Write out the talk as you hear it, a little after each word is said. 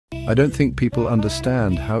I don't think people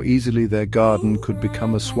understand how easily their garden could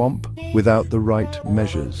become a swamp without the right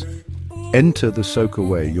measures. Enter the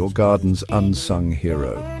Soakaway, your garden's unsung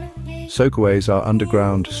hero. Soakaways are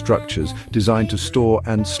underground structures designed to store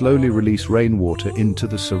and slowly release rainwater into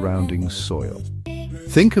the surrounding soil.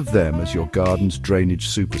 Think of them as your garden's drainage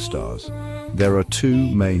superstars. There are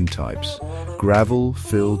two main types: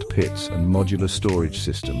 gravel-filled pits and modular storage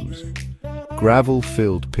systems.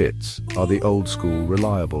 Gravel-filled pits are the old-school,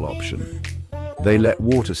 reliable option. They let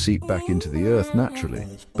water seep back into the earth naturally.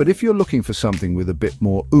 But if you're looking for something with a bit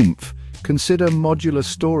more oomph, consider modular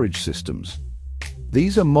storage systems.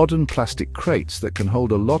 These are modern plastic crates that can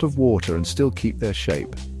hold a lot of water and still keep their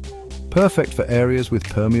shape. Perfect for areas with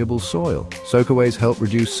permeable soil. Soakaways help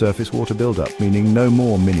reduce surface water buildup, meaning no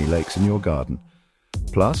more mini lakes in your garden.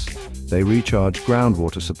 Plus, they recharge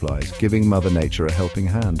groundwater supplies, giving Mother Nature a helping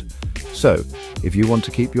hand. So, if you want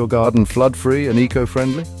to keep your garden flood-free and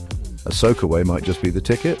eco-friendly, a Soakaway might just be the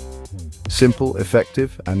ticket. Simple,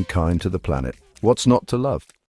 effective, and kind to the planet. What's not to love?